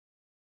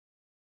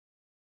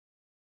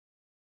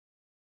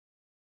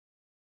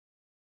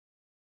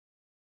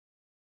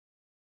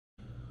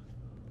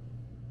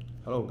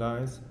Hello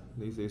guys,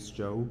 this is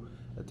Joe,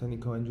 a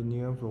technical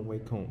engineer from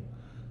Wacom.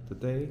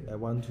 Today I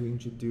want to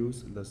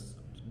introduce the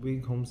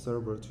Wacom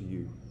server to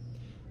you.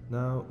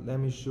 Now let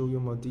me show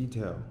you more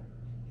detail.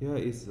 Here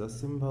is the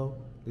sample.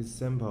 This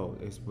sample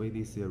is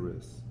VD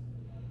series.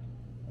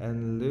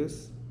 And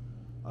these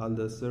are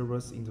the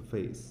server's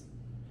interface.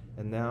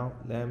 And now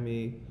let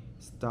me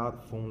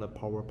start from the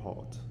power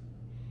port.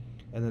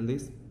 And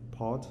this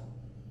port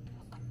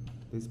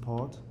is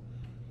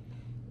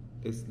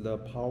the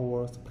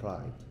power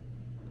supply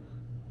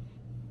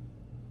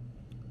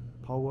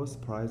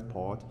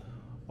port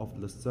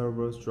of the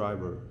server's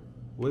driver,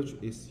 which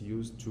is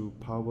used to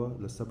power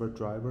the server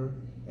driver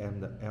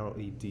and the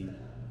LED.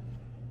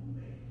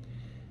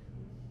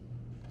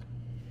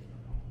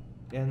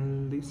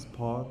 And this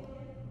port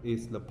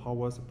is the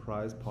power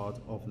supply port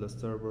of the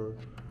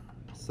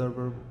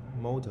server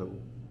motor.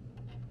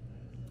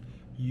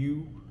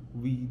 U,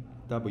 V,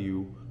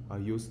 W are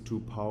used to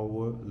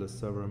power the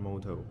server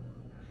motor,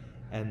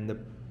 and the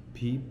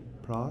P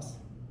plus,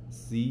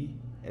 C,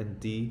 and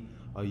D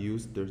are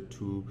used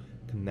to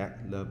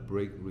connect the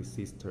brake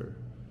resistor.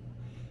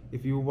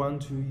 If you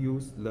want to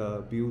use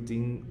the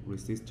built-in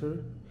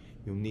resistor,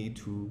 you need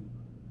to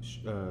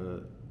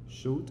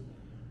shoot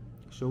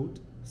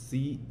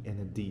C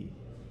and D.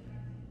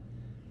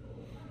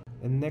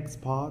 And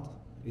next part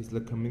is the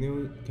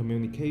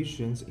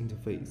communications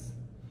interface.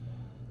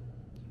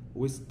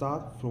 We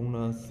start from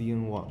the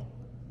CN1.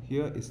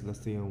 Here is the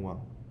CN1.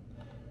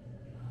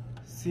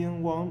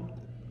 CN1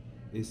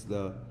 is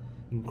the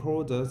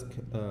encoder's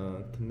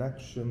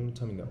connection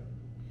terminal.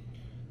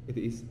 It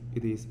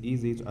is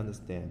easy to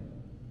understand.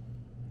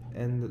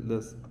 And the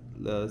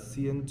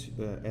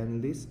CN2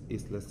 and this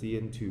is the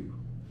CN2.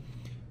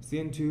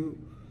 CN2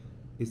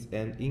 is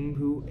an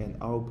input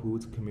and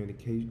output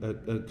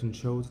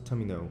controlled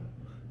terminal.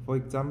 For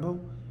example,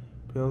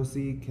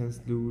 PLC can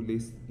use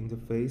this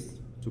interface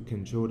to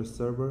control the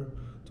server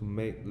to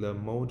make the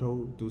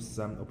motor do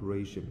some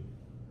operation.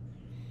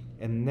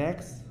 And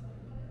next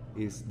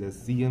is the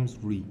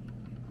CM3.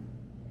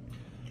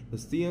 The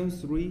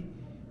CM3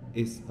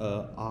 is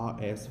a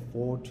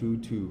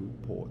RS422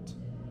 port.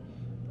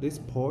 This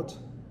port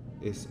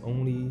is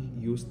only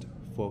used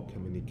for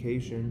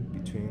communication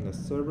between the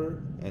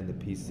server and the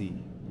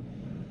PC,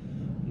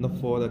 not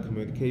for the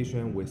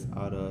communication with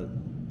other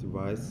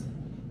devices,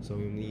 so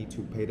you need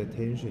to pay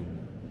attention.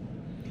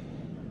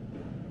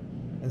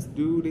 And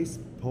through this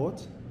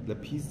port, the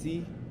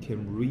PC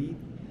can read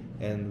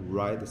and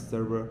write the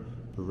server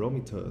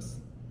parameters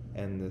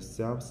and the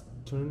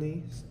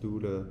self-turning through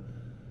the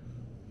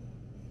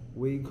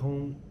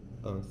Wacom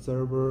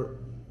server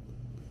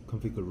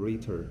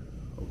configurator.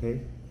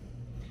 Okay,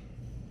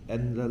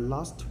 and the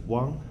last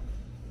one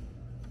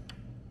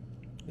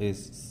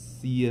is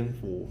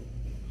CN4.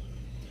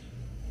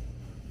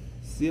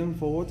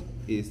 CN4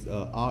 is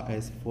a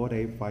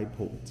RS485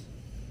 port.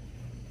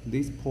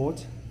 This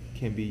port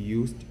can be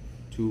used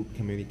to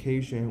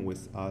communication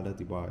with other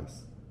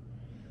devices,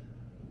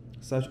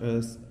 such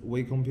as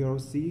Wacom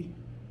PLC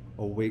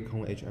or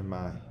Wacom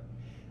HMI.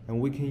 And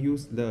we can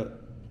use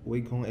the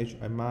Wacom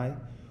HMI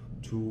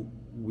to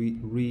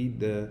read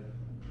the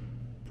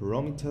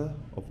parameter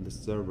of the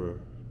server.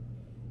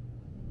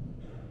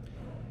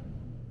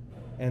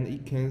 And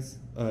it can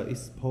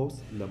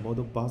expose the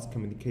model bus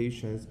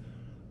communications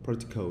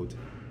protocol,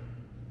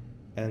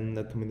 and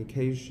the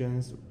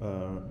communications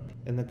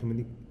and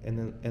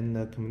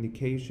the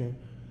communication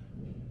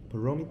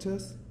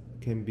parameters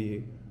can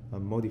be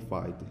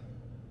modified.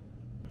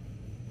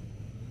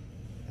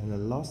 And the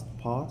last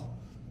part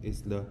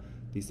is the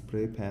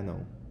display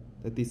panel.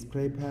 The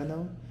display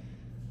panel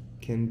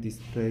can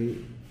display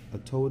a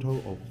total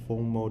of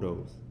 4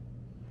 models.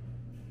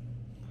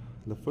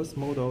 The first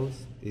model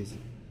is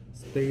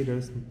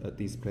status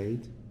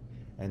displayed,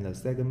 and the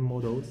second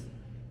model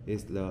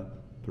is the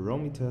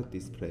parameter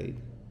displayed,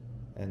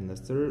 and the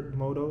third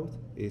model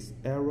is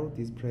error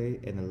display,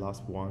 and the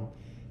last one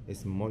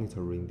is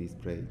monitoring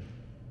display.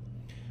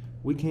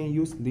 We can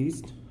use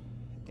this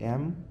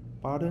M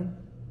button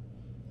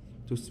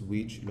to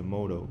switch the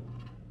model.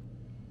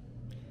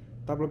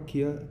 Double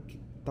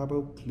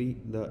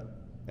click the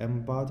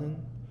M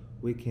button,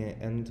 we can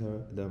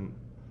enter the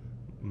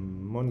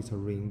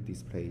monitoring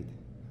display.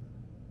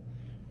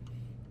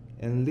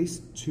 And these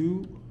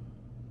 2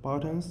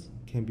 buttons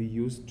can be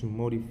used to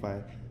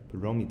modify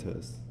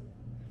parameters,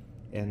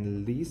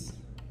 and these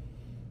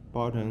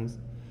buttons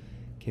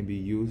can be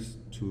used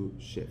to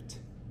shift.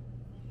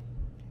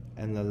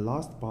 And the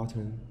last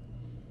button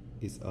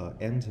is an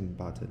enter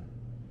button.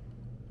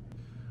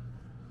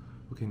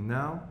 Okay,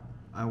 now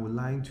I would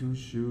like to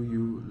show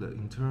you the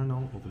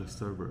internal of the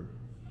server.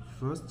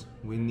 First,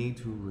 we need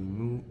to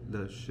remove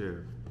the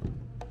shell.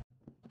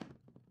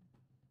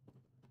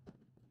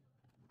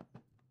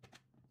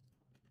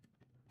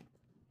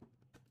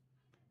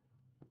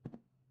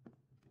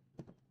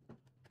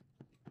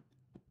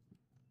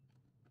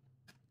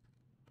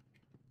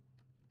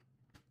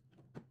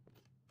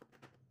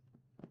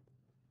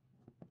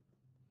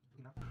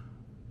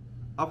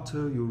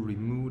 After you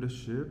remove the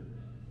shell,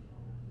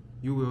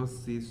 you will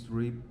see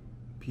 3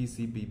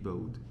 PCB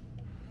board,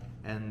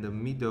 and the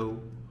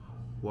middle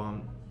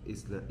one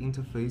is the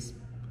interface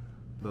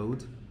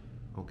board,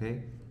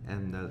 okay,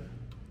 and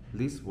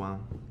this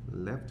one,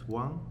 left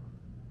one,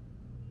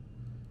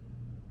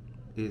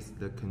 is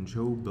the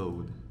control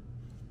board,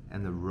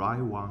 and the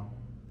right one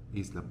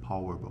is the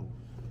power board.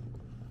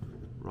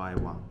 Right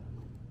one,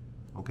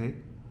 okay?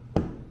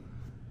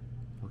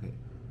 Okay,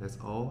 that's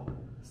all.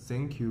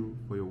 Thank you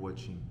for your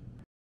watching.